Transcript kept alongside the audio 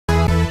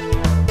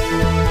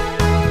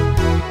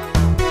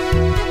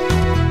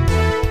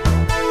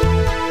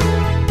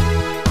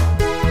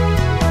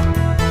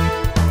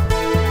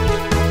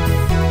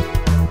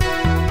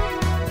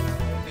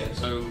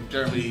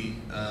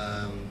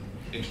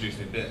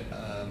bit.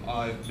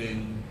 I've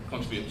been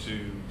contributing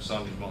to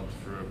CyanogenMod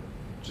for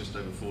just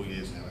over 4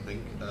 years now, I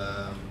think.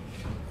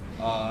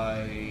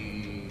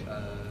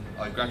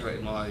 I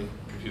graduated my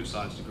computer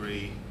science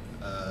degree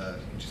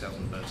in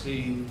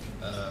 2013.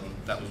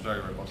 That was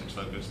very robotics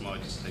focused. My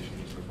dissertation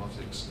was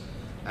robotics,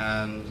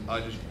 and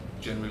I just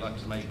generally like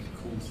to make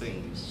cool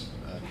things,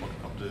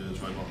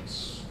 quadcopters,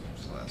 robots,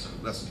 stuff like that. So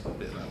that's a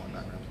bit about my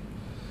background.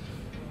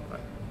 Right.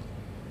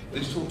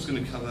 This talk's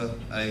going to cover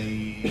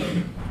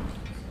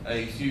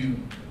a few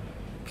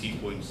key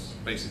points.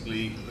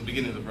 Basically, at the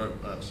beginning of the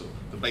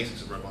the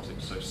basics of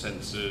robotics, so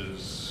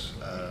sensors,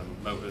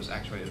 motors,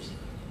 actuators,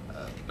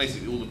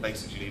 basically all the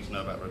basics you need to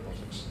know about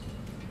robotics.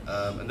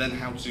 And then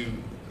how to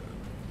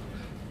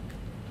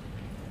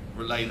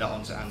relay that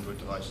onto Android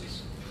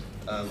devices.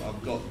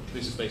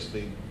 This is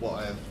basically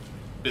what I have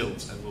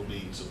built and will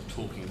be sort of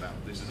talking about.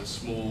 This is a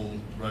small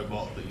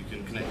robot that you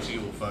can connect to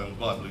your phone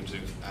via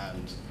Bluetooth,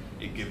 and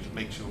it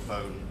makes your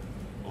phone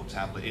or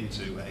tablet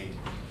into a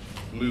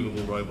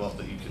movable robot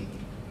that you can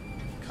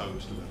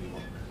code to whatever you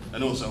want.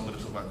 And also I'm going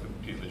to talk about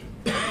computer vision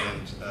at the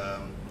end.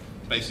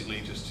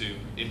 Basically just to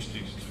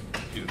introduce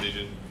computer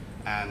vision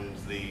and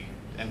the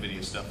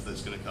NVIDIA stuff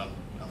that's going to come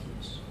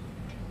afterwards.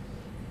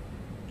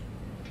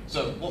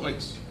 So what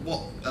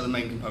are the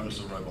main components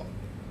of a robot?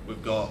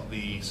 We've got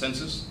the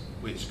sensors,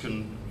 which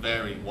can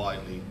vary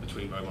widely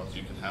between robots.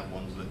 You can have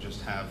ones that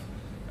just have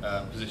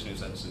positioning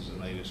sensors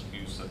and they just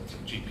use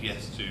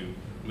GPS to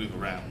move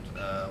around.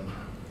 And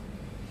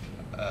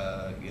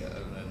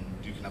then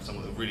you can have some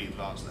that are really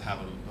advanced that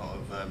have a lot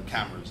of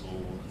cameras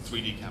or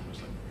 3D cameras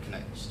that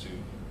connects to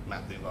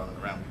map the environment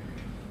around them.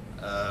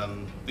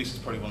 This is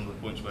probably one of the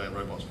points where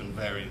robots can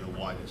vary the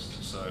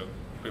widest. So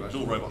pretty much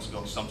all robots have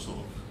got some sort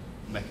of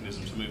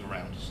mechanism to move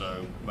around.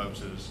 So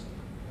motors,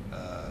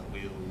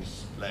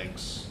 wheels,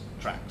 legs,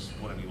 tracks,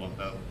 whatever you want.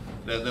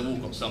 They've all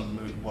got some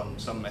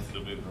method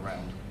of moving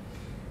around.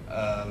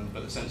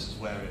 But the sensors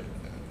where it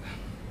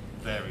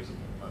varies the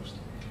most.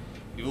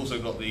 You've also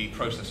got the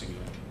processing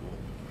unit, or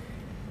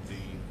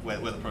where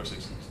the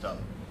processing is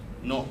done.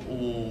 Not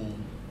all.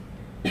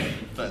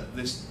 For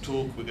this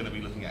talk, we're going to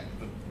be looking at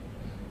the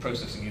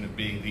processing unit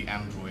being the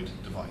Android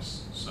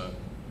device. So,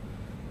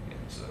 yeah,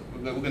 so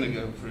we're going to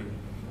go through and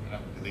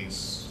have a look at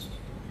these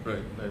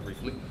very, very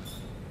briefly.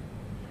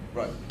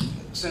 Right,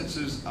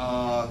 sensors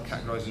are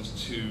categorized into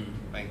two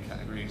main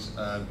categories.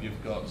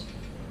 You've got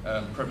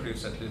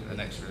proprioceptive and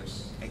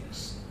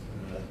exteroceptive,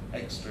 I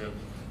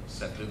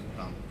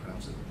can't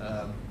pronounce it.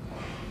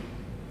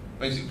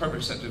 Basically,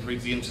 proprioceptive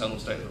reads the internal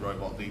state of the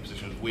robot, the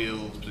position of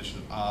wheels, position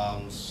of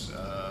arms,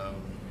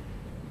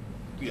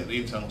 the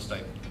internal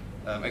state.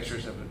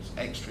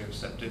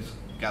 Exteroceptive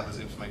gathers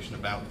information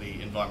about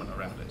the environment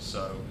around it.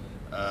 So,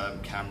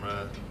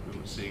 camera,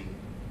 we're seeing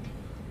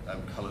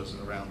colours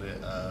around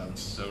it,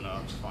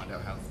 sonar to find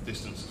out how the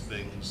distance of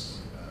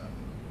things,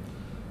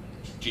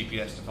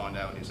 GPS to find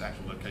out its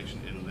actual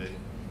location in the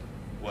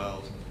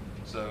world.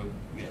 So,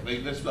 yeah,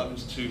 they're split up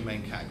into two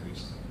main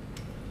categories.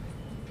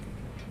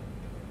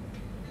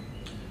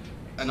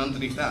 And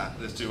underneath that,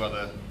 there's two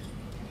other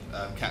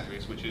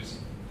categories, which is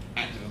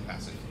active and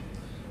passive.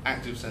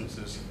 Active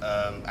sensors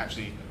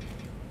actually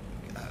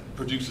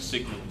produce a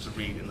signal to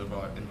read in the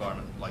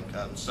environment, like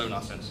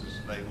sonar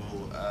sensors. They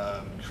will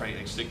create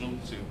a signal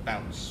to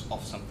bounce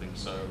off something,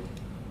 so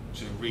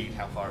to read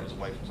how far it is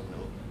away from something. It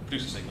will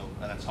produce a signal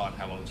and then time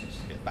how long it takes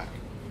to get back.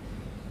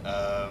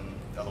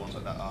 The other ones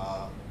like that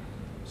are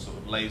sort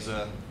of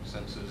laser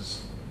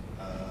sensors,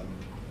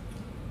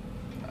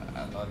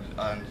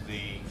 and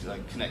the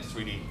Connect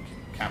 3D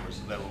cameras.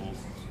 They're all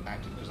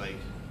active because they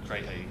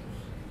create a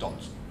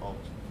dot of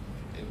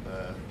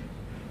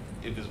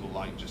invisible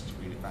light just to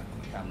read it back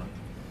on the camera.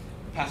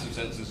 Passive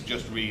sensors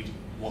just read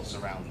what's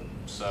around them.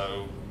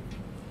 So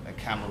a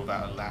camera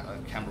without a light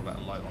on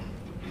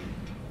would be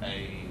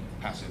a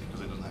passive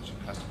because it doesn't actually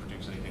have to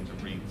produce anything to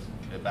read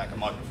it back. A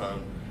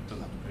microphone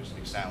doesn't have to produce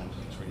any sound to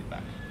read it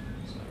back.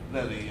 So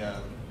they're the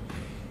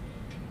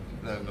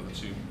other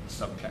two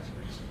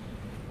subcategories.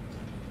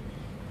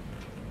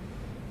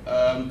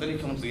 Then you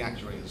come on to the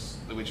actuators,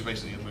 which are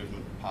basically the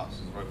movement parts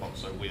of the robot,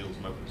 so wheels,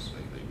 motors.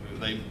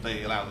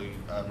 They allow the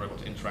robot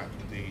to interact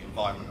with the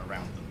environment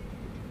around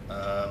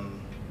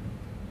them.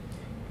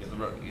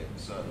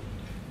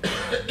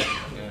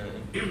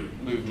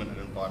 Movement and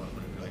environment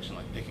manipulation,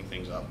 like picking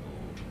things up or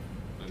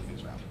moving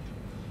things around.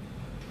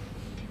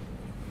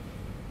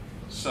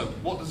 So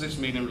what does this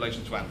mean in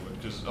relation to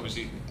Android? Because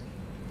obviously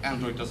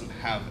Android doesn't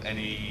have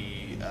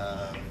any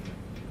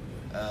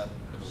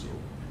sort of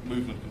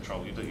movement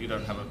control. You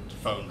don't have a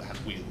phone that has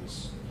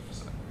wheels.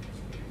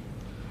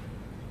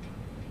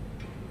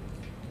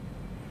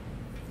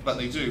 But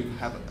they do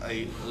have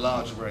a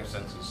large array of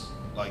sensors.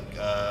 Like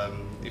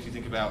if you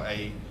think about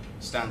a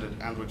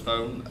standard Android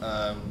phone,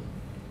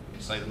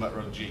 say the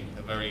Motorola G,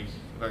 a very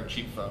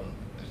cheap phone,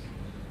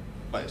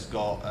 but it's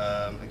got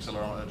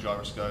accelerometer,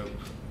 gyroscope,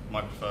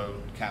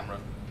 microphone, camera,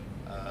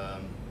 I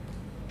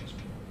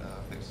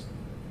think it's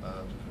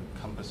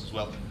compass as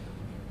well,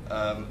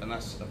 and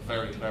that's a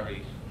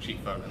very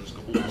cheap phone, and it's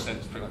got all the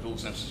sensors, pretty much all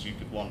the sensors you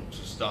could want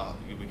to start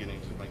your beginning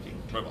to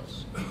making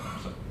robots.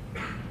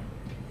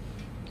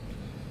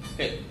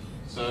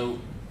 So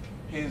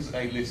here's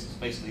a list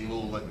basically of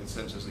all like the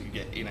sensors that you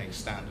get in a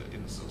standard,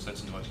 in the sort of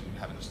sensor device you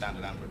have in a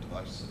standard Android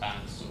device,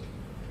 and sort of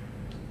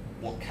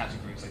what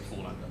categories they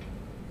fall under.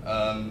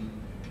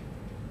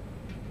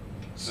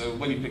 So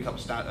when you pick up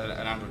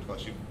an Android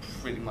device, you're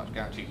pretty much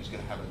guaranteed it's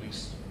going to have at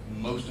least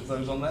most of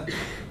those on there.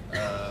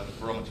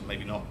 Barometer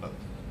maybe not, but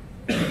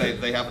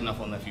they have enough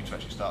on there for you to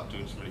actually start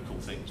doing some really cool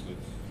things with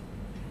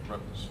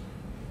robots.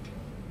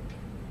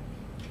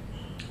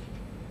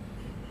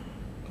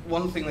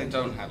 One thing they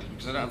don't have is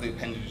because they don't have the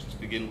appendages to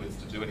begin with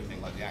to do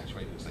anything like the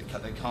actuators. They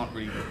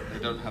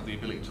don't have the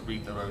ability to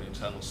read their own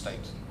internal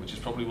state, which is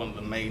probably one of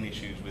the main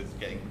issues with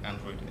getting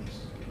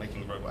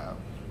making a robot out of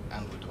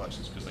Android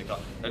devices, because they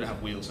don't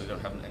have wheels, so they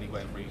don't have any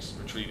way of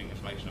retrieving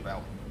information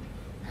about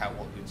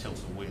what the tilt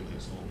of the wheel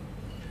is or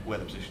where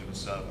the position of the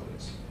servo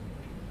is.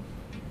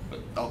 But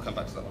I'll come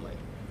back to that one later.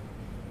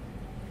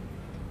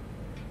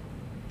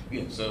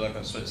 Yeah, so like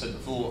I said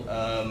before,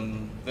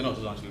 they're not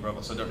designed to be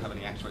robots, so they don't have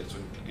any actuators to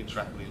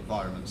interact with the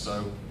environment.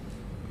 So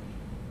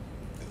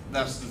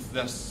that's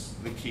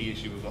the key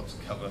issue we've got to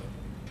cover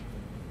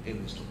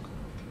in this talk.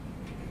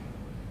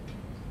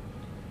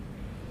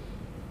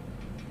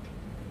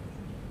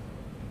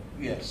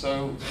 Yeah,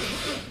 so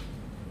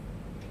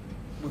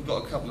we've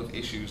got a couple of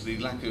issues: the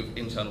lack of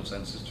internal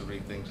sensors to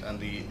read things, and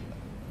the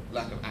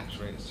lack of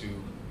actuators to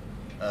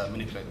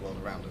manipulate the world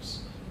around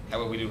us.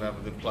 However, we do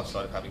have the plus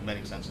side of having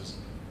many sensors,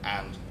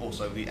 and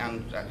also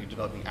actually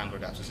developing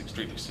Android apps is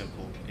extremely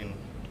simple in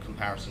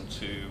comparison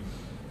to,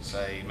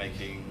 say,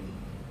 making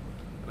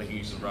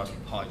use of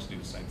Raspberry Pi to do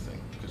the same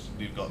thing, because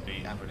you've got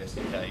the Android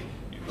SDK,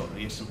 you've got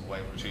the simple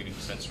way of retrieving the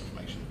sensor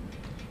information,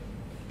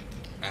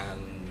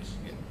 and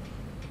yeah.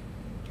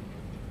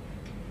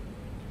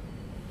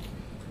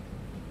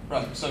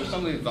 Right, so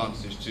some of the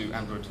advantages to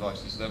Android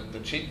devices,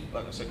 they're cheap,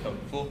 like I said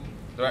before.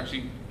 They're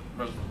actually...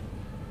 Sorry,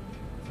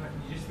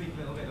 can you just speak a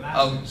little bit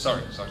louder? Oh,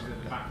 sorry.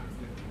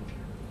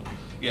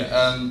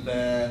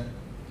 Yeah,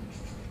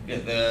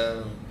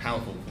 they're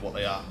powerful for what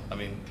they are. I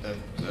mean,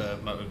 the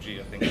Moto G,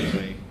 I think, is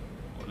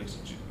or at least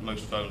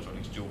most phones, or at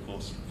least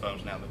dual-core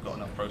phones now, they've got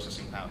enough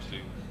processing power to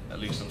do at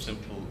least some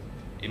simple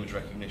image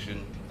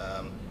recognition,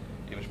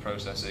 image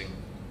processing,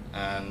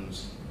 and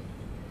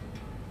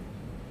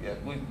yeah,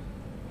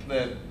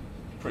 they're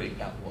pretty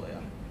powerful what they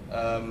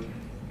are.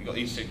 You've got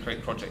easy to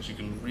create projects. You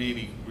can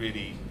really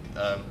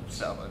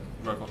set up a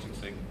robotic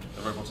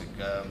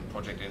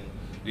project in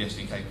the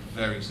SDK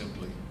very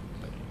simply,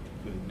 like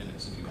within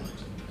minutes if you wanted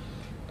to.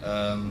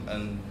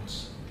 And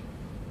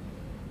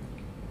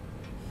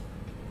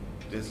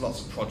there's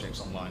lots of projects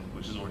online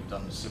which has already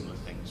done similar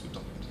things with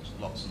documentation,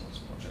 lots and lots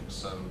of projects.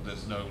 So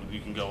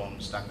you can go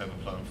on Stack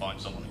Overflow and find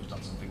someone who's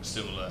done something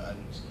similar,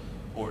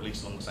 or at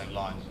least along the same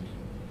lines, and you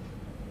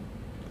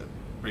can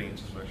bring it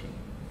to fruition.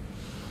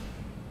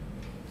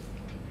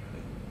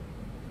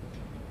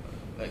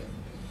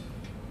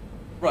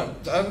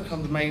 Right, to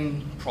overcome the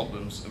main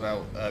problems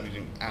about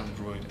using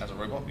Android as a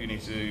robot, you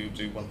need to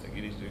do one thing.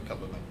 You need to do a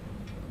couple of things.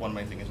 One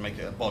main thing is make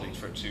it a body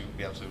for it to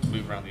be able to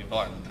move around the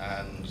environment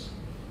and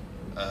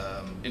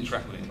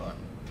interact with the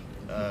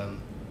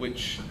environment,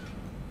 which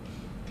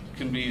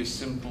can be as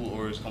simple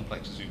or as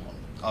complex as you want.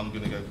 I'm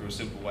going to go through a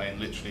simple way and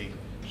literally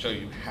show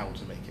you how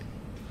to make it.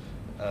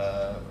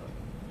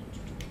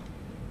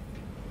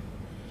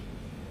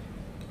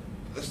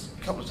 There's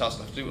a couple of tasks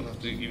I have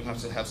to do. You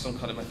have to have some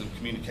kind of method of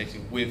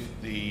communicating with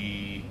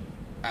the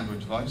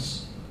Android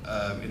device.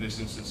 In this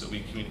instance, it'll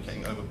be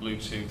communicating over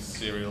Bluetooth,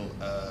 serial,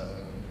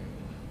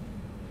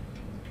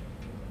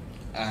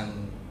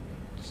 and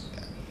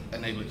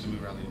enable it to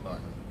move around the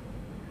environment.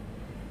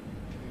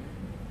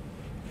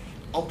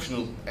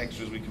 Optional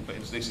extras we can put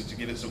into this is to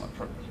give it some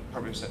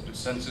proprioceptive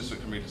sensors so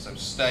it can read its own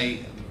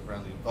state and move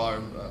around the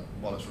environment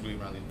while it's moving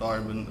around the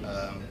environment,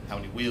 how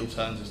many wheel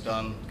turns it's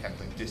done,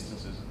 calculate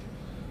distances,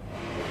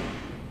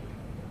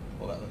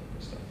 all that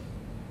stuff.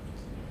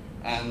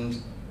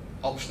 And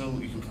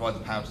optional, you can provide the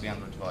power to the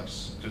Android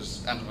device,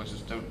 because Android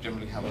devices don't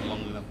generally have a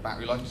long enough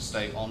battery life to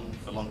stay on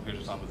for a long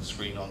period of time with the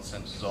screen on,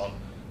 sensors on,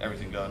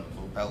 everything going at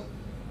full pelt.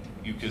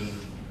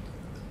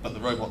 But the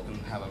robot can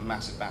have a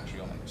massive battery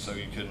on it, so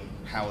you can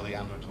power the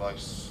Android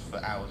device for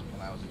hours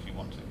upon hours if you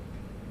want to.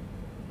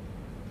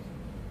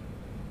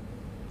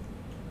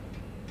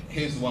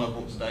 Here's the one I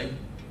bought today.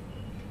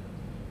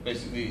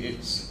 Basically,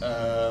 it's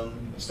a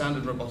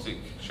standard robotic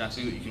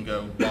chassis that you can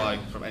go buy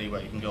from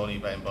anywhere. You can go on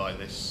eBay and buy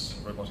this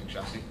robotic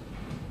chassis.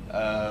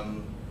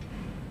 And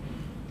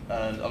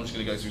I'm just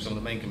going to go through some of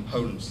the main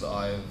components that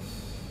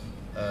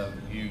I've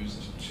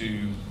used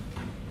to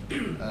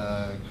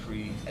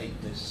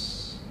create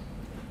this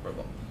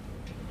robot.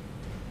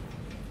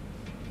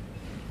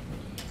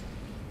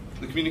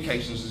 The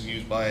communications is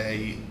used by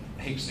a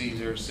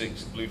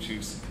xda-developers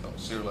Bluetooth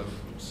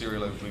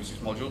serial over Bluetooth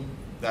module.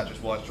 That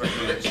just wires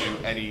directly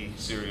into any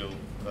serial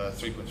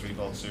 3.3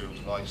 volt serial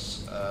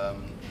device.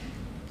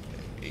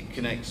 It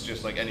connects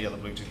just like any other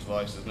Bluetooth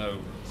device. There's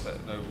no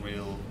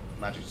real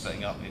magic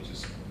setting up, it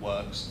just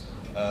works.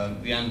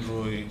 The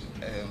Android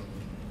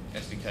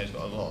SDK's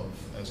got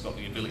has got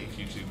the ability for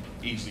you to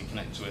easily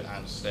connect to it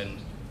and send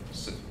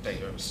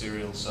data over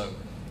serial, so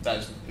that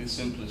is the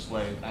simplest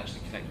way of actually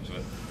connecting to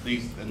it.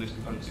 This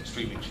component's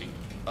extremely cheap.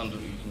 You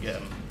can get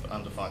them for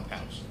under £5.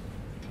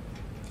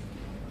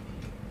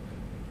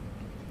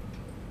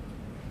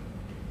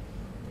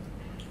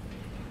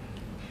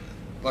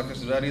 Like I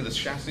said earlier, the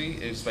chassis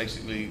is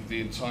basically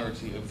the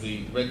entirety of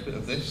the red bit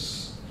of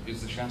this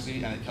is the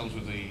chassis, and it comes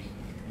with the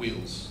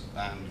wheels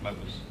and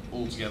motors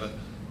all together.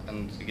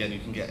 And again, you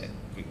can get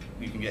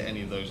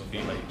any of those off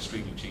eBay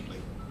extremely cheaply.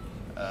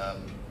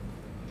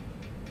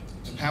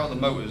 To power the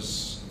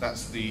motors,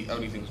 that's the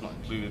only thing that's not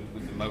included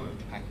with the motor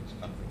package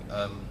kind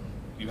of thing.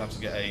 You have to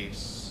get a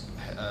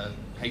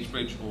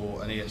H-bridge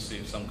or an ESC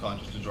of some kind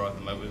just to drive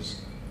the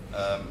motors.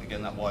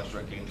 Again, that wires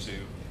directly into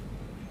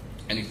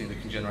anything that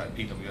can generate a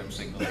PWM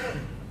signal.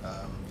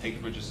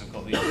 H-bridges have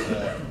got the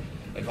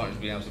advantage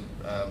of being able to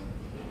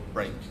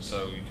brake,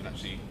 so you can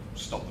actually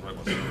stop the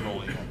robot from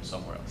rolling on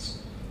somewhere else.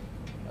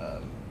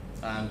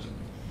 And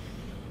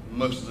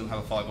most of them have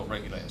a 5-volt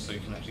regulator, so you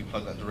can actually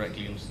plug that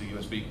directly into the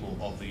USB port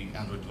of the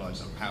Android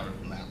device and power it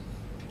from that,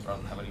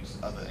 rather than have any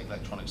other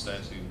electronics there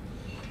to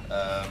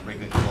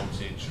regulate the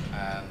voltage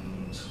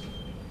and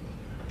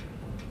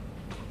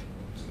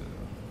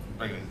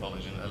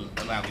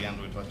allow the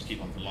Android device to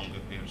keep on for longer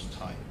periods of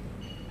time.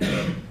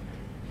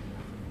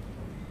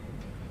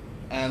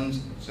 And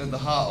so at the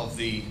heart of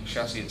the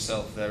chassis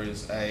itself, there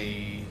is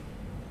a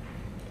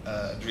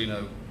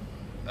Arduino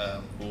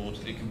board.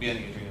 It can be any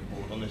Arduino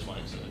board. On this one,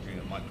 it's an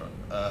Arduino Micro.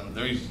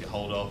 They're easy to get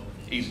hold of,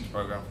 easy to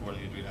program for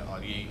running the Arduino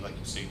IDE, like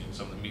you've seen in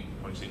some of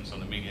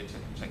the media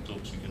tech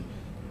talks. You can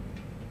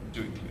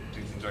do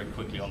things very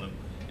quickly on them.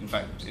 In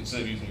fact,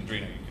 instead of using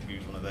Arduino, you could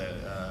use one of their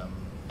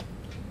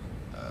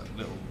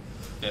little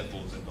dev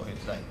boards they've got here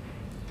today.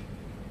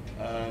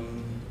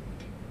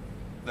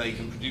 They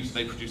produce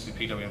the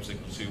PWM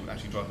signal to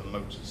actually drive the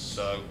motors.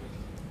 So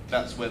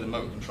that's where the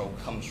motor control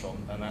comes from,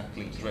 and that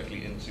links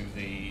directly into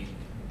the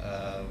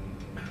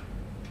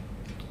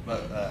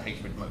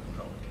H-bridge motor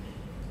control.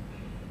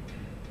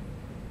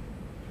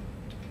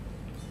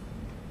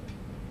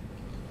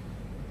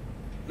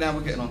 Now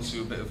we're getting on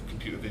to a bit of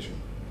computer vision.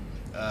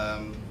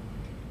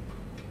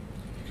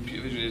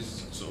 Computer vision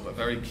is sort of a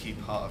very key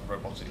part of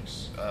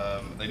robotics.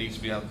 They need to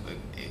be able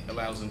to, it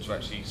allows them to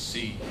actually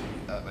see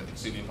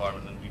the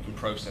environment, and you can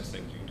process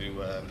things. You can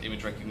do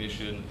image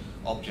recognition,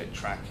 object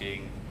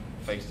tracking,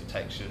 face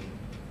detection,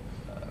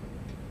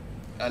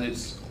 and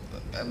it's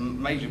a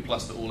major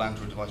plus that all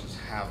Android devices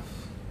have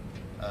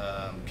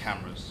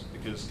cameras,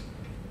 because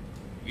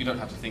you don't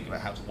have to think about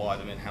how to wire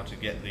them in, how to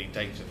get the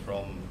data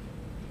from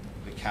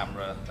the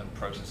camera and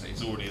process it.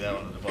 It's already there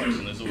on the device,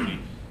 and there's already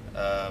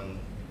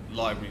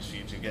libraries for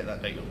you to get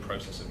that data and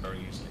process it very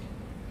easily.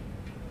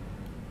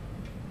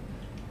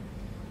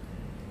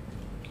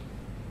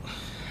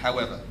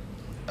 However,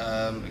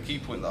 a key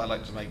point that I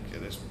like to make at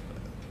this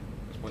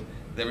point,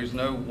 there is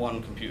no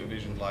one computer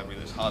vision library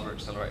that's hardware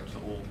accelerated for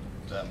all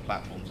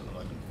platforms at the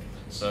moment.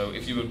 So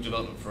if you were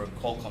developing for a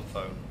Qualcomm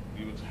phone,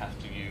 you would have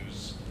to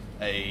use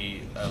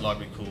a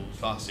library called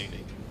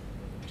fastcd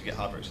to get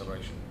hardware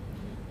acceleration.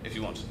 If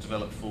you want to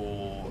develop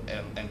for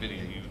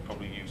NVIDIA, you would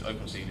probably use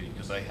openCV,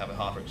 because they have a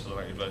hardware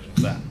accelerated version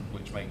of that,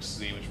 which makes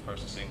the image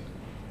processing,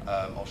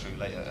 I'll show you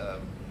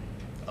later,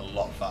 a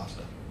lot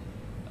faster.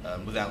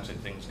 Without it,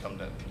 things can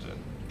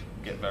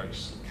get very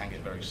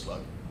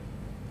slow.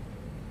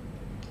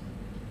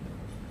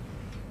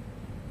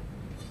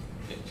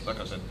 Yeah, like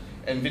I said,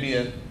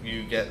 NVIDIA,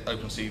 you get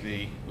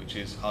openCV, which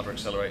is hardware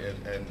accelerated,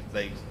 and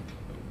they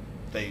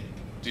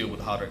deal with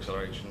the hardware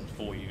acceleration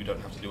for you. You don't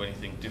have to do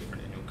anything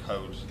different in your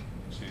code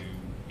to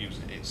use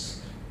it.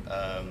 It's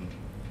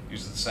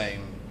uses the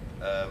same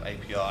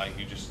API.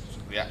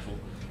 The actual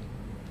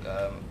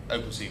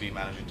openCV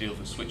manager deals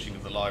with switching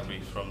of the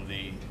library from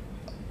the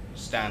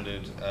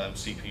standard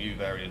CPU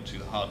variant to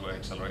the hardware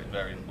accelerated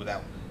variant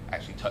without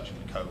actually touching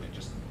the code. It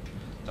just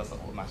does that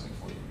automatically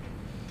for you.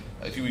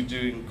 If you were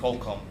doing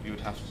Qualcomm, you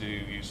would have to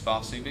use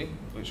fastcv,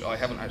 which I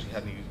haven't actually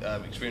had any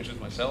experience with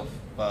myself,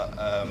 but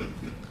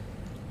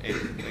it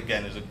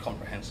again is a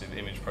comprehensive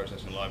image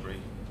processing library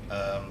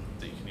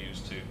that you can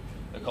use to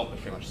accomplish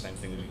pretty much the same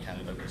thing as you can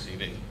in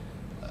openCV.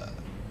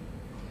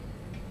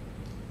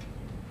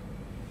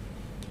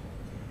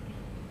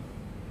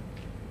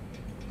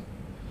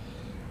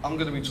 I'm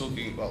going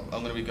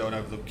to be going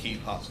over the key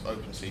parts of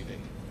openCV.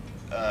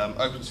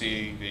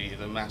 openCV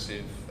is a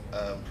massive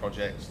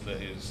project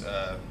that is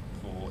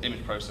for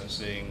image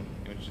processing,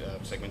 image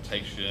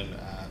segmentation,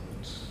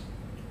 and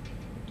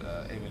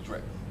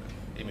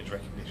image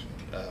recognition.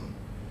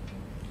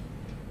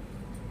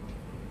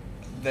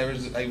 There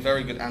is a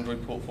very good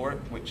Android port for it,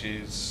 which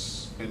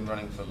has been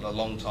running for a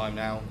long time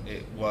now.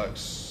 It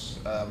works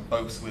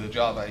both with a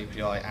Java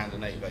API and a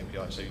native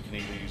API, so you can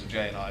either use a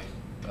JNI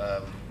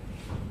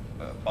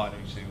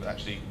binary to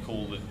actually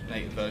call the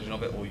native version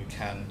of it, or you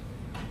can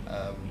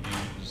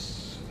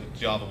use the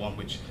Java one,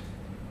 which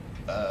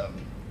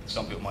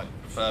some people might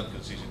prefer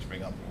because it's easier to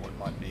bring up, or it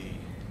might be,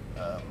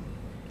 or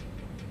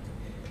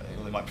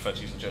they might prefer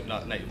to use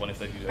the native one if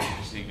they've used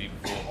openCV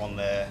before on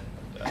their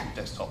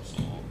desktops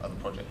or other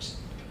projects.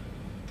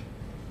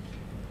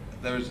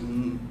 There is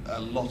a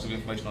lot of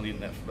information on the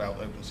internet about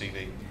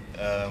openCV.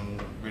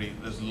 Really,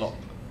 there's a lot,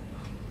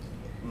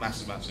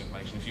 massive amounts of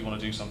information. If you want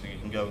to do something, you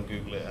can go and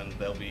Google it, and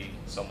there'll be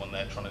someone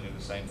there trying to do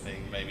the same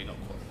thing, maybe not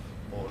quite,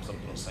 or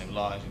something on the same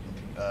lines. You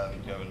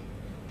can go and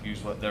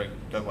use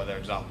go by their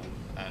example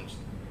and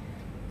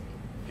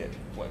get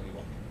whatever you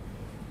want.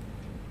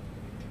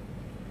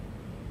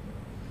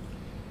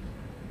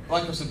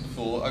 Like I said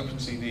before,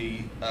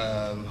 openCV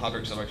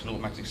hardware acceleration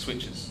automatically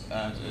switches,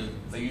 and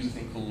they use a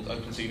thing called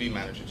openCV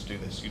manager to do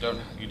this. You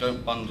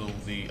don't bundle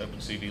the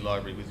openCV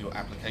library with your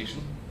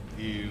application.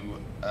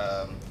 You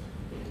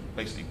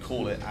basically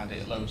call it, and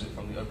it loads it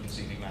from the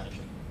openCV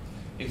manager.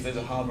 If there's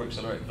a hardware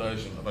accelerated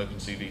version of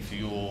openCV for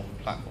your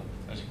platform,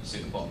 as you can see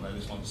at the bottom there,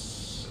 this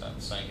one's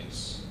saying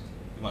it's,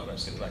 you might be able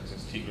to see the back, it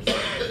says Tegra 3,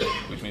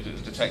 which means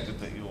it's detected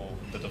that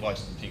the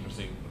device is a Tegra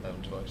 3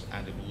 device,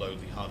 and it will load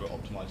the hardware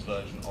optimized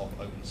version of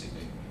openCV.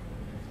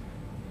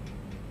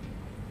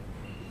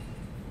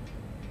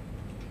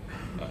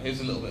 Now, here's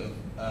a little bit of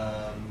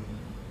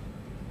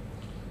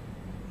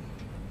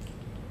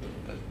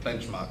a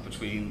benchmark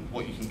between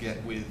what you can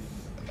get with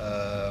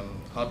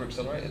hardware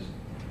accelerated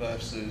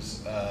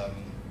versus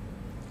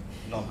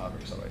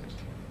non-hardware accelerated.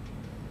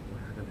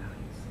 What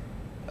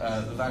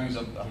are The values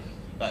of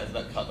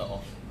that cut that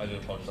off. I do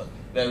apologise.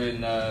 They're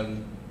in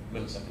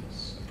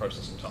milliseconds of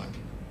processing time.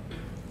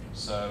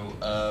 So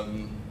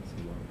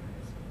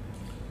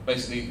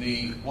basically,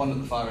 the one at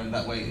the far end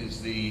that way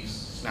is the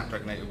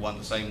Snapdragon native one,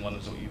 the same one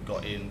as what you've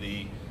got in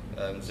the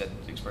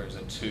Xperia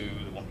Z2,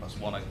 the OnePlus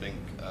One, I think.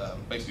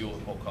 Basically, all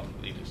the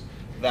Qualcomm leaders.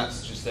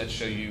 That's just there to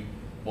show you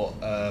what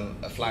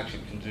a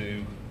flagship can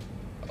do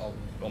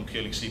on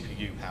purely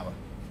CPU power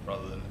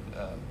rather than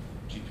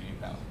GPU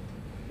power.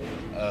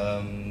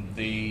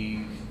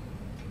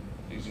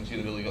 As you can see in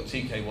the middle, you've got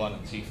TK1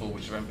 and T4,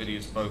 which are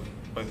NVIDIA's both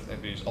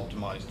NVIDIA's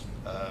optimized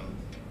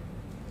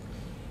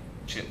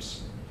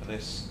chips for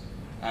this.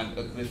 And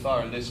at the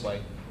far end this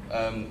way,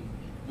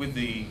 with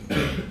the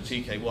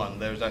TK1,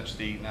 there is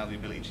actually now the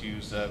ability to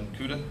use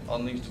CUDA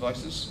on these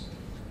devices,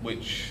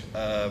 which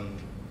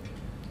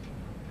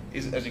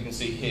is, as you can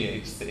see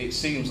here, it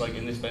seems like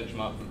in this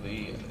benchmark that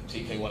the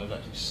TK1 is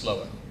actually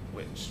slower,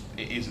 which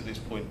it is at this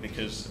point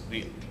because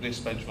this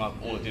benchmark,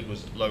 all it did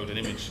was load an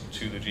image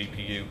to the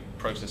GPU,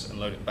 process it and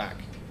load it back.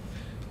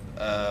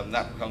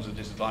 That becomes a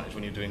disadvantage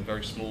when you're doing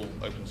very small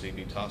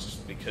openCV tasks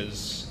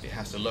because it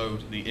has to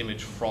load the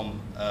image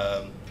from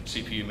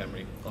CPU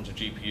memory onto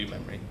GPU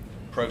memory,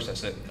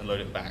 process it and load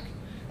it back.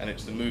 And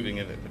it's the moving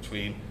of it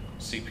between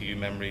CPU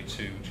memory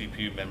to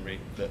GPU memory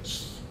that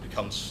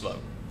becomes slow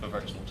for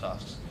very small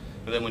tasks.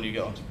 But then when you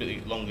get onto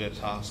longer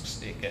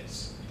tasks, it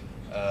gets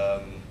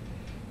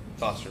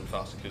faster and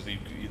faster because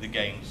the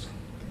gains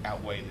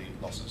outweigh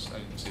the losses. So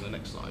you can see the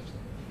next slide,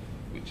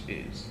 which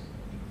is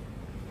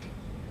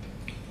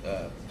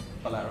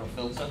bilateral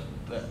filter.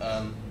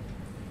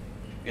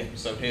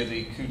 So here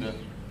the CUDA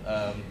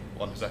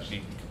one has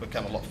actually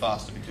become a lot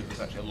faster because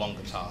it's actually a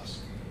longer task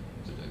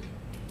to do.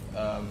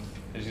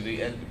 As you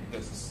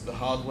see, the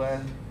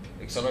hardware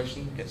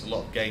acceleration gets a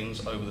lot of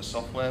gains over the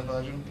software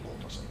version,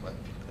 or not software,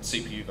 the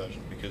CPU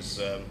version, because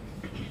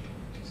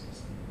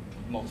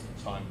multiple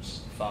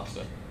times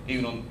faster.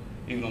 Even on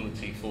the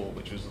T4,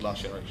 which was the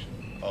last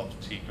generation of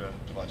Tegra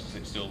devices,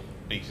 it's still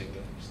beating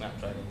the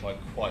Snapdragon by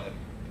quite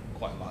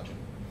a margin.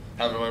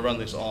 However, if I run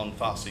this on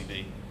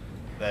FastCV,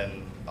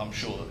 then I'm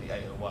sure that the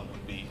 801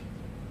 would be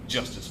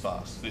just as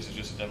fast. This is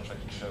just a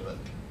demonstration to show that,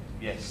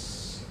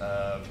 yes,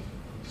 to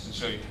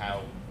show you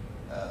how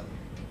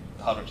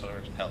the hardware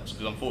acceleration helps.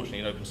 Because unfortunately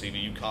in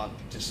openCV you can't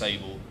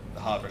disable the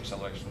hardware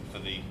acceleration for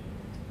the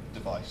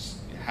device.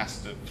 It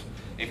has to,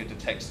 if it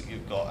detects that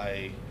you've got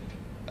a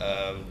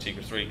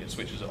Tegra 3, it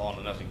switches it on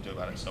and nothing you can do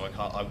about it. So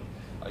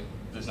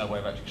there's no way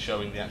of actually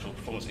showing the actual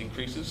performance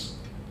increases.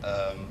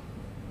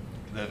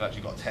 They've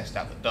actually got a test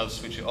app that does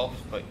switch it off,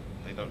 but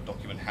they don't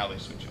document how they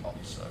switch it off,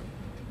 so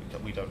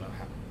we don't know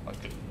how. I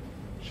could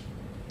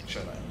show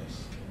that in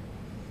this.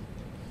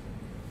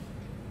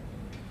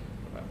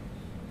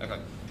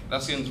 Okay,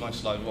 that's the end of my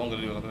slide. What I'm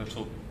going to do is I'm going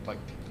to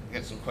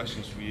get some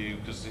questions for you,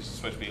 because this is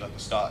supposed to be like a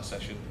starter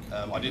session.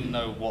 I didn't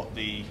know what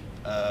the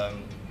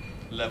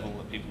level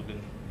that people have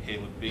been here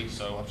would be,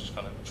 so I've just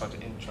kind of tried to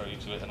intro you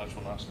to it, and I just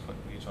want to ask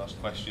you to ask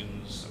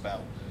questions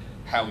about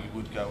how you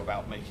would go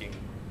about making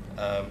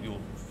your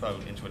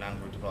phone into an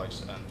Android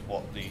device, and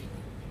what to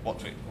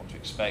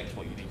expect,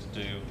 what you need to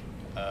do.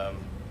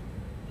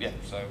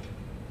 So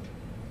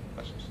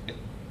questions. Yeah.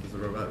 Does the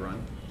robot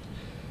run?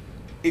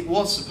 It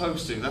was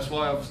supposed to. That's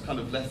why I've kind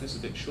of left this a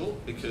bit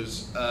short,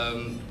 because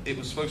it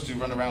was supposed to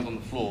run around on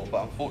the floor,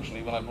 but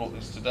unfortunately when I brought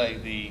this today,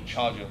 the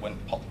charger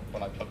went pop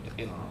when I plugged it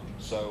in.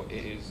 So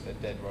it is a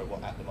dead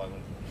robot at the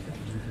moment.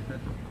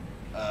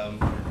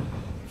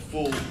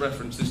 For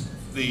reference,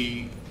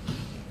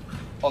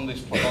 on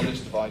this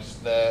device,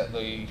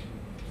 the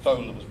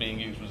phone that was being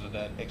used was an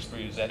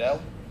extruded ZL,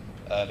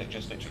 and it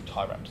just literally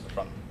tie wrapped to the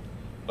front.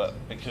 But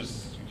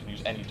because you can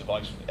use any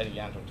device, any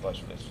Android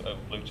device with this over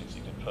Bluetooth,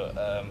 you could put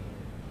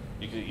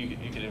you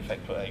could in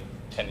fact put a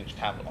 10-inch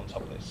tablet on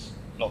top of this.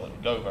 Not that it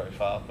would go very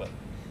far, but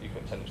you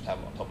could put a 10-inch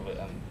tablet on top of it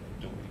and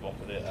do what you want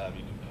with it.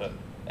 You can put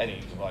any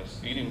device.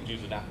 You can even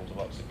use an Apple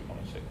device if you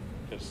wanted to,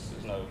 because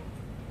there's no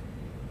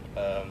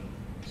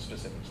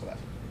specifics for that.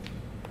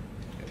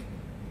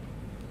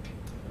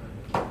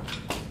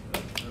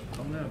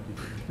 Oh no,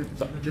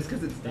 just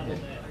because it's done.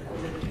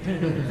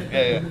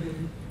 Yeah.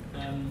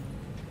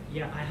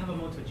 Yeah, I have a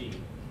Moto G,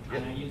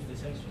 and I use the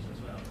sensors as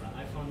well. But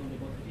I found on the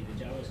Moto G the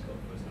gyroscope,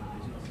 for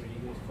example, is not really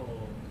good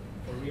for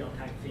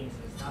real-time things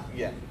and stuff.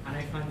 Yeah. And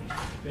I find it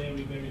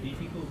very, very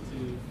difficult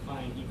to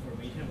find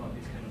information about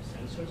these kind of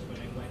sensors.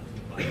 When I went to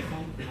the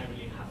DevCon, I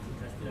really have to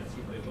test it and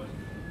see what it was.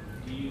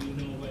 Do you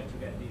know where to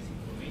get this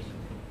information?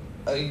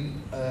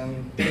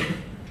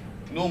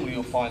 Normally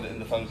you'll find that in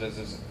the phones there's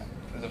a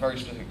very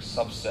specific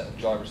subset of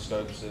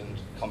gyroscopes and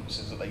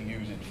compasses that they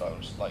use in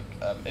phones. Like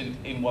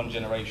in one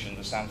generation,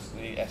 the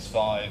Samsung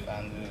S5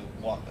 and the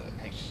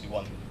HTC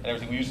One and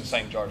everything, we use the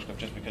same gyroscope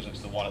just because it's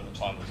the one at the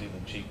time that's either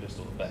the cheapest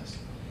or the best.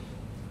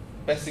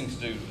 Best thing to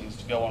do is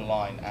to go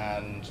online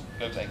and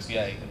go to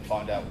XDA and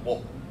find out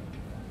what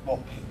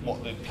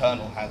the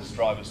kernel has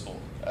drivers for.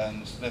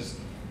 And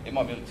it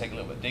might be able to take a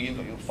little bit of digging,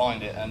 but you'll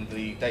find it, and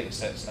the data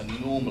sets are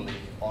normally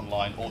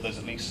online, or there's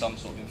at least some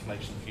sort of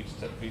information for you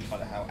to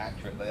find out how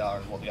accurate they are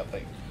and what the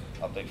update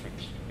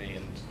frequency could be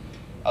and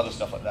other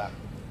stuff like that.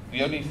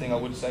 The only thing I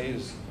would say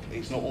is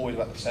it's not always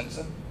about the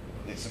sensor.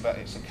 It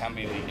can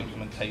be the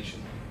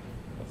implementation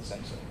of the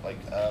sensor. Like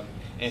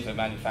if a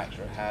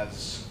manufacturer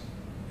has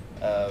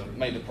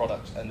made a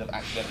product and they've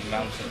accidentally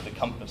mounted the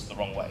compass the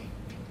wrong way,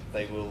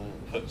 they will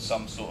put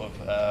some sort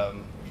of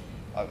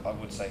I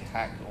would say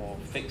hack or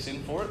fix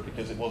in for it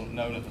because it wasn't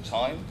known at the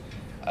time,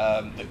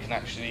 that can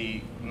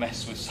actually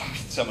mess with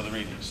some of the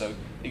readings. So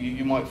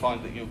you might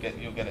find that you'll get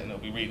it and it'll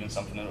be reading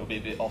something and it'll be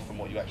a bit off from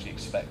what you actually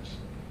expect.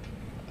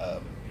 I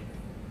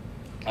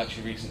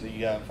actually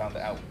recently found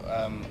it out.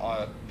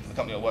 The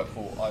company I work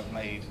for, I've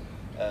made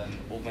an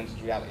augmented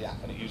reality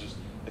app, and it uses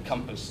the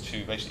compass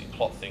to basically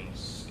plot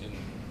things in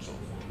sort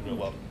of real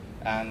world.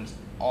 And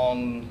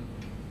on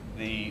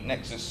the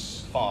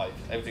Nexus 5,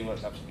 everything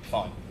works absolutely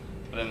fine.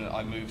 But then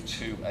I moved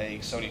to a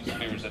Sony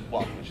Xperia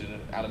Z1, which is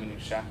an aluminium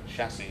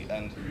chassis,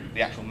 and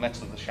the actual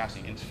metal of the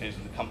chassis interferes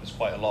with the compass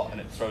quite a lot, and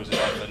it throws it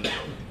off, and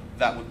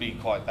that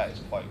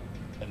is quite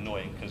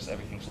annoying because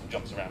everything sort of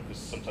jumps around.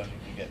 Because sometimes you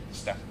can get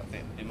static. I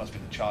think it must be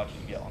the charge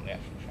you get on the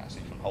actual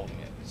chassis from holding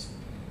it.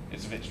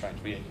 It's a bit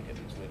strange, but yeah, you can get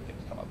these weird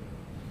things come up.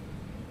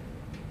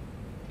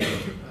 So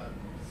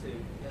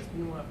there's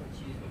been more to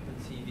use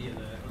openCV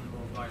on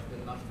mobile. The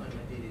last time I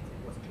did it,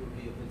 it was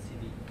probably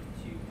openCV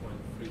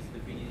 2.3, so the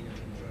beginning I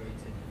enjoyed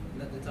it.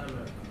 And at the time,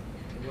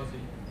 there was a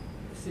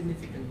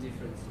significant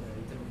difference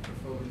in terms of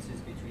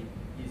performances between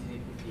using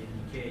it with the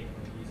NDK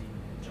or using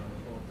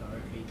CyanogenMod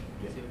directly.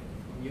 Yeah. So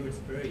from your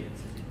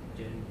experience, is it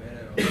getting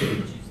better, or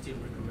would you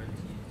still recommend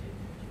to use it?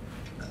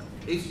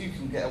 If you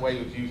can get away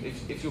with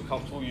if you're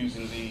comfortable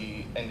using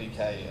the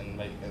NDK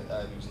and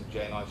using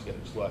JNI to get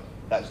it to work,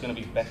 that's going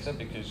to be better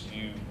because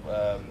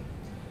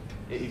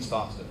it is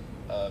faster.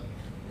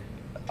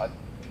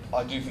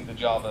 I do think the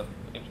Java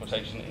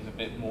implementation is a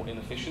bit more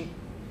inefficient,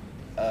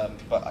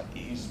 but it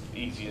is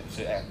easier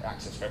to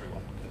access for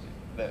everyone.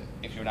 Because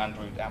if you're an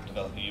Android app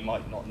developer, you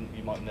might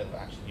never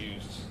actually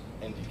use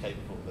NDK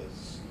before.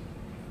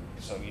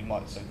 So the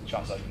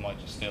chances are you might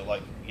just feel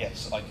like,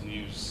 yes, I can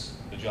use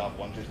the Java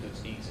one just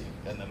as easy,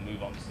 and then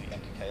move on to the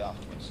NDK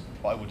afterwards.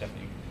 But I would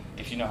definitely,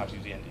 if you know how to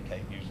use the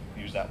NDK,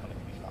 use that one,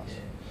 it'll be fast.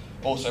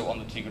 Yeah. Also on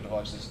the Tegra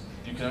devices,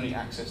 you can only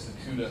access the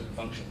CUDA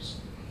functions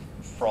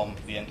from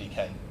the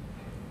NDK.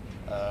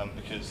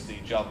 Because the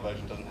Java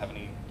version doesn't have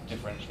any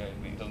differentiate.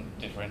 It doesn't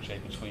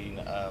differentiate between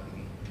the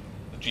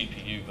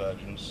GPU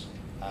versions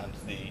and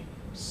the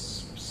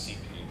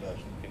CPU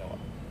version. If you know what.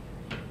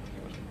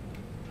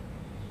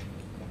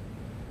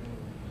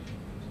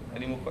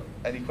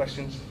 Any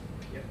questions?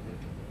 Yep.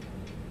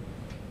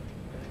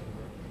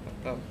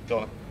 No, go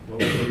on. What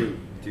would you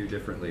do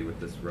differently with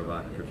this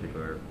robot in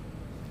particular?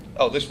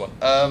 Oh, this one.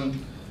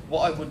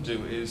 What I would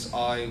do is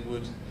I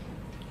would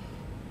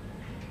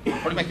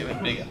probably make it a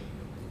bit bigger.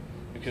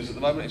 Because at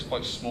the moment it's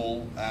quite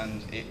small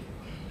and it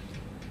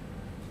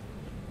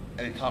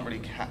can't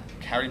really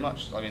carry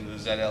much. I mean, the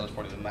ZL is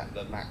probably the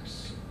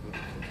max that it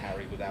can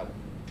carry without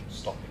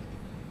stopping.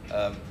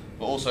 But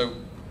also,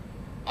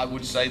 I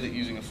would say that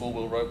using a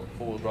four-wheel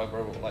drive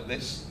robot like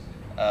this,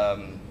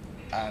 and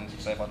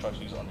say if I try to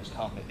use it on this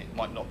carpet, it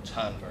might not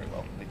turn very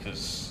well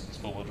because its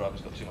four-wheel drive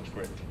has got too much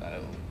grip and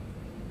it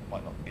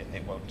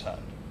won't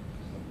turn.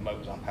 The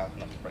motors aren't powerful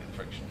enough to break the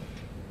friction,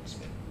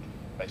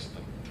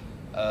 basically.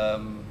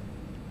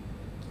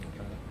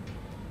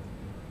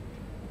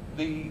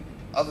 The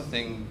other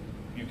thing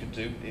you could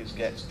do is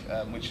get,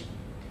 which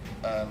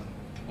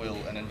Will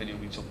and NVIDIA will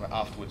be talking about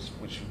afterwards,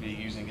 which would be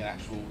using an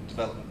actual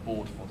development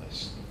board for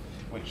this,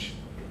 which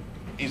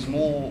is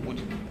more,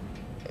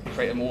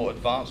 create a more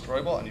advanced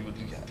robot, and you would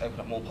open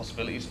up more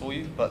possibilities for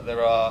you. But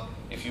there are,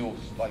 if you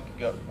like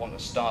want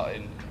to start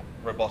in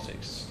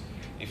robotics,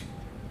 if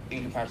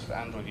in comparison to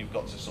Android, you've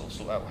got to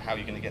sort out how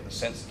you're going to get the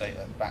sensor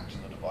data back to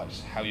the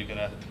device, how you're going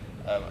to,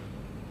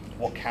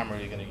 what camera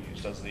you're going to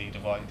use. Does the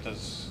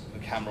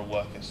camera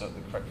work at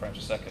the correct frames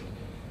per second?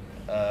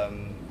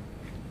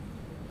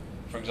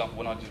 For example,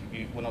 when I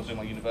was doing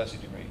my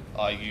university degree,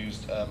 I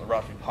used a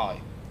Raspberry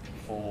Pi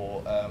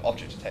for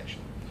object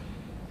detection.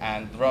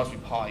 And the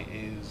Raspberry Pi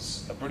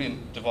is a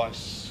brilliant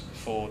device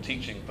for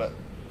teaching, but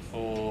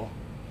for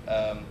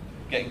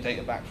getting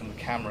data back from the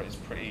camera is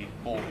pretty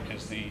poor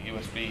because the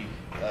USB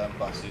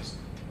bus is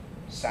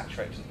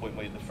saturated to the point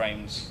where the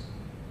frames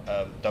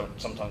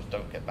sometimes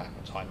don't get back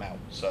or time out.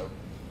 So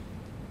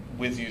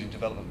with using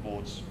development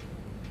boards,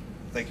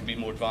 they can be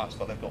more advanced,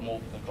 but they've got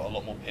a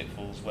lot more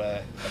pitfalls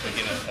where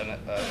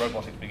a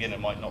robotics beginner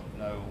might not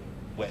know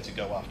where to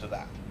go after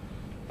that.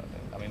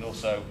 I mean,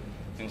 also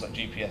things like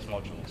GPS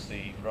modules.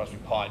 The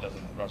Raspberry Pi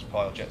Raspberry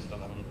Pi or Jetta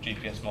doesn't have a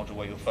GPS module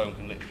where your phone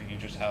can literally, you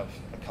just have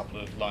a couple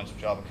of lines of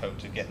Java code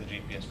to get the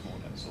GPS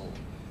coordinates or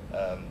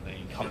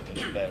the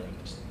compass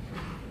bearings.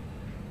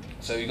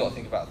 So you've got to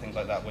think about things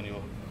like that when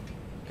you're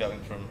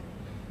going from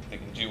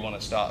thinking, do you want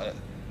to start it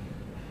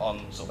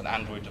on sort of an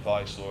Android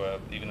device or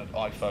even an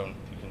iPhone?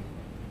 You can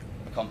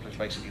accomplish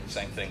basically the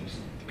same things.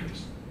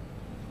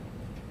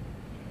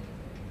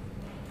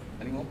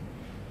 Any more?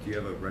 Do you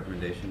have a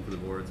recommendation for the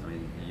boards? I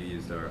mean, you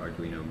used our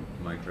Arduino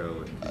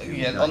Micro.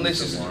 Yeah, on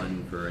this is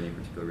one for any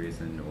particular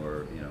reason,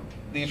 or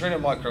The Arduino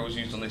Micro was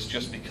used on this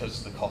just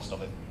because of the cost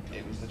of it.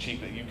 It was the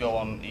cheaper. You go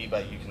on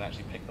eBay, you can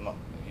actually pick them up.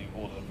 If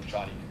you order them from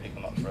China, you can pick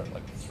them up for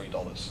like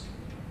 $3.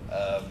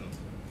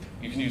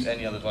 You can use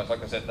any other device.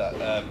 Like I said, that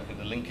I think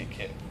the Link It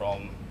kit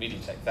from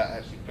MediaTek, that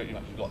actually pretty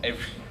much got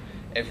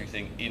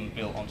everything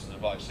inbuilt onto the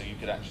device, so you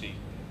could actually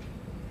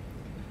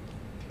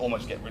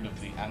almost get rid of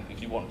and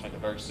if you want to make a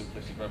very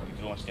simplistic robot, you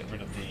could almost get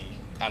rid of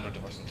the Android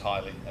device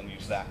entirely and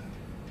use that.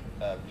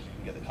 Because you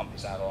can get the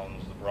compass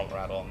add-ons, the barometer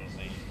add-ons,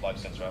 the light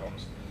sensor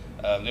add-ons.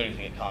 The only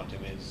thing it can't do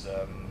is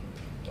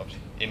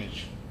obviously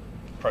image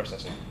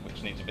processing,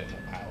 which needs a bit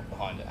more power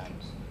behind it, and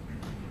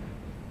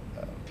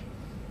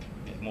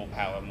more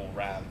power, more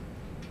RAM.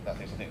 I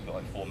think it's got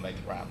like 4 meg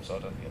RAM, so I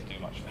don't think it'll do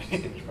much for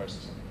image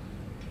processing.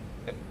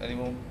 Okay, any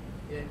more?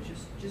 Yeah,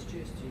 just to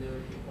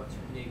what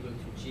you've been able to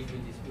achieve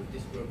with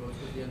this robot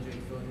with the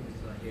Android phone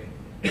is like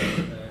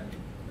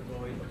a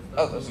void of stuff.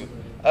 Oh, that's good.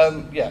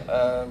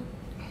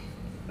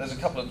 There's a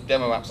couple of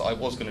demo apps that I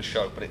was going to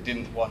show, but it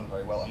didn't run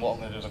very well. And what I'm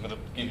going to do is I'm going to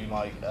give you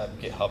my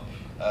GitHub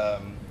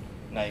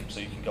name so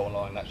you can go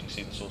online and actually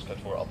see the source code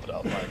for it. I'll put it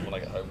up when I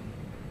get home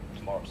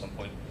tomorrow at some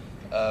point.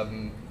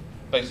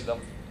 Basically,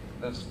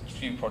 there's a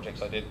few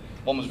projects I did.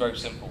 One was very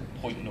simple,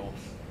 point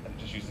north, and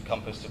just use the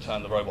compass to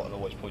turn the robot and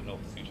always point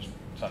north. You just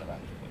turn around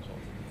and point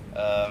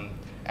north.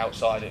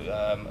 Outside,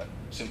 a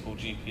simple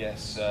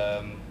GPS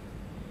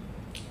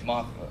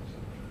path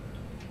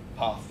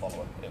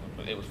follower.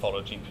 It would follow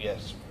a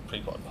GPS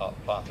pre-plotted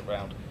path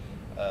around.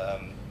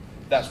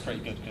 That's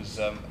pretty good because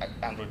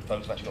Android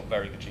phones have actually got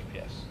very good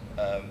GPS.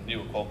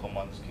 Newer Qualcomm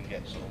ones can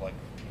get sort of like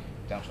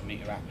down to a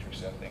meter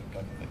accuracy, I think.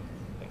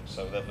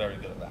 So they're very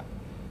good at that.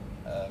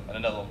 And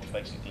another one was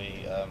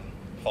basically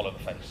follow the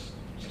face,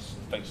 just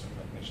face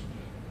recognition,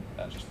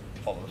 and just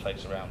follow the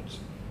face around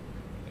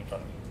in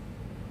front of you.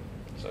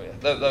 So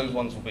yeah, those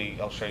ones will be,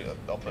 I'll show you,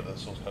 I'll put the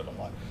source code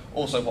online.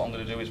 Also what I'm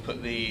going to do is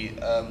put the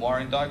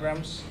wiring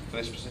diagrams for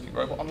this specific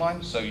robot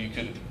online, so you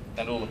could,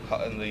 and all the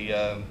cut in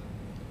the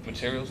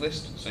materials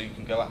list, so you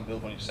can go out and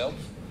build one yourself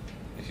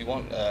if you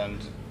want. And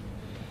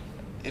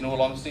in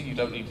all honesty, you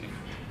don't need to.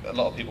 A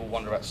lot of people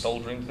wonder about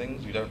soldering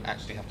things. You don't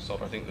actually have to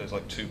solder. I think there's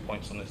like 2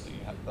 points on this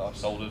that I've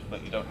soldered,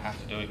 but you don't have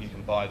to do it. You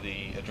can buy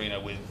the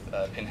Arduino with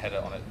a pin header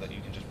on it that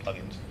you can just plug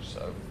into.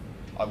 So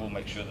I will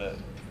make sure that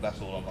that's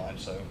all online,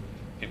 so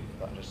people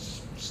can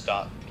just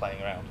start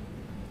playing around.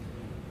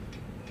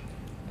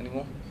 Any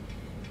more?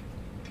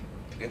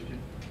 Yes,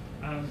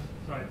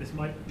 sorry, this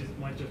might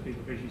just be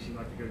because you seem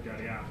like a good guy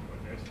to ask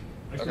about this.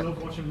 I used to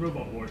love watching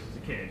Robot Wars as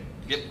a kid.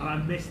 Yep. And I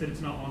miss that it's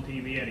not on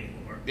TV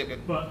anymore. Yep.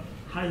 But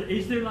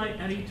is there like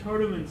any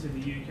tournaments in the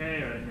UK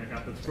or anything like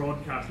that that's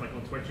broadcast like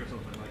on Twitch or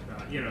something like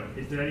that?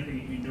 Is there anything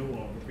that you know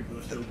of where people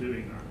are still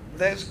doing that?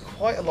 There's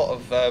quite a lot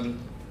of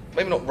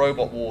maybe not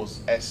Robot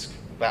Wars-esque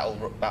battle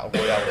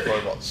royale with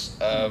robots,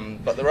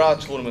 but there are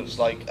tournaments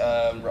like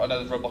I know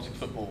there's robotic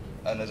football,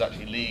 and there's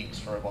actually leagues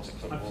for robotic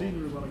football. I've seen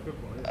the robotic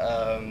football.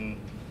 Yeah.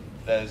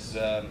 There's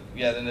then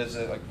there's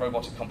like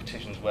robotic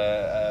competitions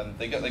where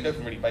they go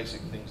from really basic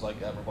things like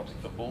robotic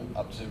football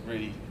up to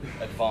really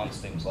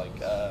advanced things like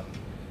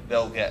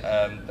they'll get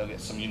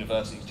some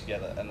universities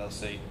together and they'll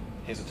say,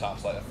 here's a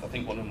task. Like I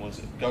think one of them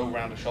was go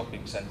around a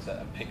shopping centre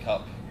and pick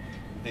up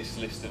this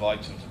list of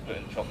items and put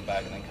it in the shopping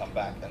bag and then come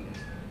back, and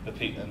the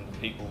people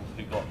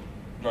who got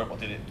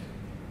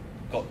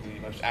the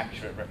most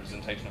accurate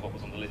representation of what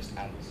was on the list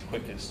and was the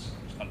quickest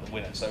was kind of the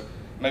winner. So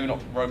maybe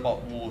not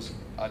Robot Wars.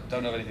 I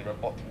don't know anything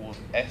Robot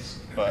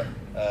Wars-esque, but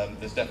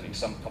there's definitely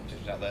some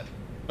competition out there.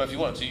 But if you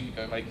wanted to, you could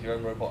go make your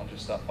own robot and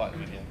just start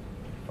fighting with it.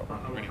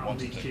 I Really will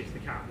wanted to. chase the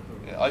cat.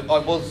 Yeah, I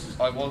was.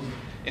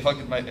 If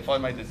I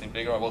made this thing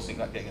bigger, I was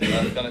thinking about getting a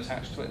nerf gun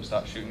attached to it and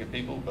start shooting at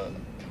people, but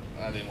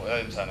that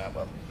didn't turn out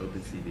well.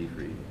 OpenCV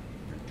free.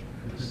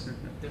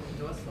 There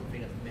was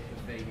something at Maker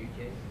Fair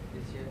UK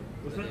this year.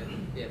 Was but there?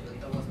 Yeah, but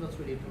that was not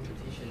really a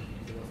competition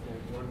because there was more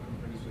one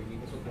company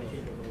bringing so much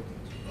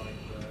robots to fight.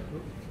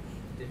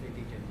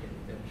 Definitely can get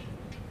attention.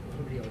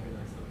 Nobody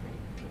organized something.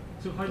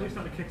 So how do you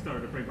start a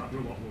Kickstarter to bring back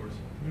Robot Wars?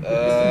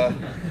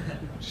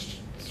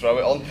 Just throw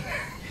it on.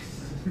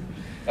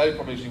 I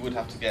probably you would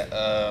have to get.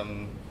 I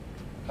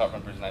can't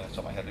remember his name off the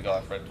top of my head. The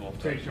guy Fred Dwarf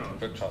to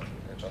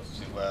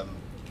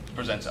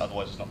present it.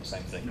 Otherwise, it's not the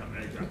same thing. No,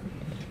 exactly.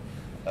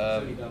 It's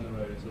only down the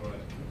road, it's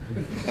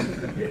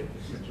alright.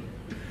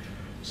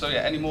 So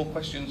yeah, any more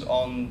questions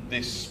on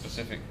this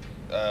specific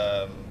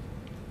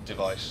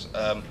device?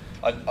 I'm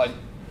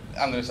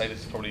going to say this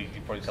is probably, you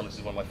can probably tell this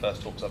is one of my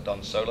first talks I've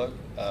done solo,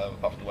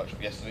 apart from the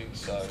workshop yesterday.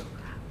 So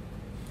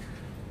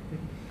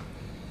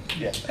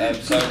yeah,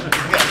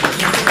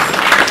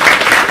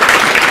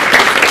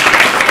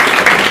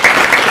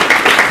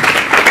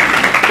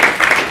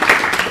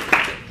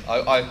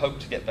 I hope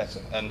to get better,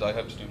 and I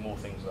hope to do more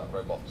things about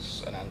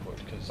robots and Android,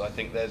 because I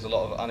think there's a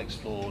lot of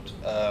unexplored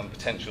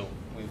potential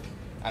with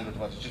Android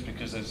devices, just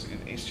because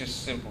it's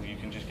just simple. You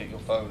can just get your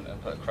phone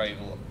and put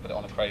it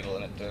on a cradle,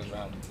 and it goes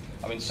around.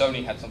 I mean,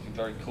 Sony had something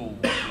very cool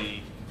with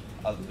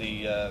I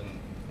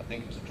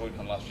think it was a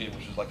Joy-Con last year,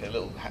 which was like a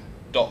little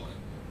dock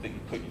that you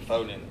put your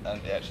phone in,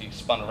 and it actually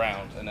spun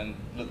around and then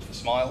looked for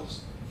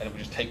smiles, and it would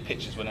just take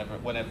pictures whenever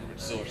it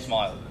saw a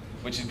smile,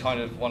 which is kind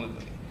of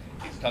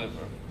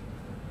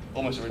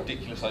almost a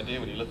ridiculous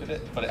idea when you look at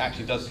it, but it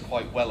actually does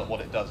quite well at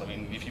what it does. I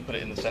mean, if you put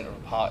it in the center of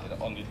a party,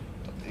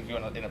 if you're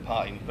in a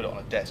party and you put it on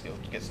a desk, it'll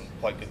get some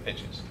quite good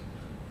pictures.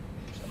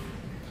 So,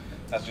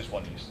 that's just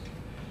one use.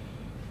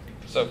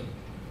 So,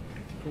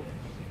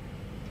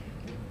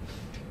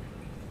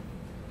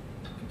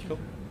 cool.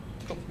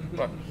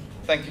 Right.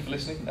 Thank you for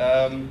listening.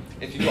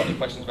 If you've got any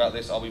questions about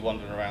this, I'll be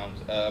wandering around.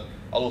 I'll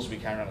also be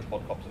carrying around a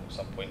quadcopter at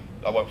some point.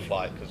 I won't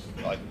fly it because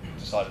I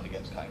decided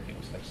against cutting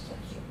people's faces off.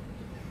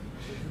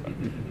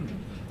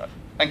 Right.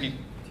 Thank you. Do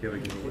you have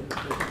a giveaway?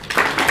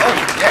 Oh,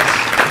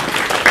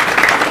 yes.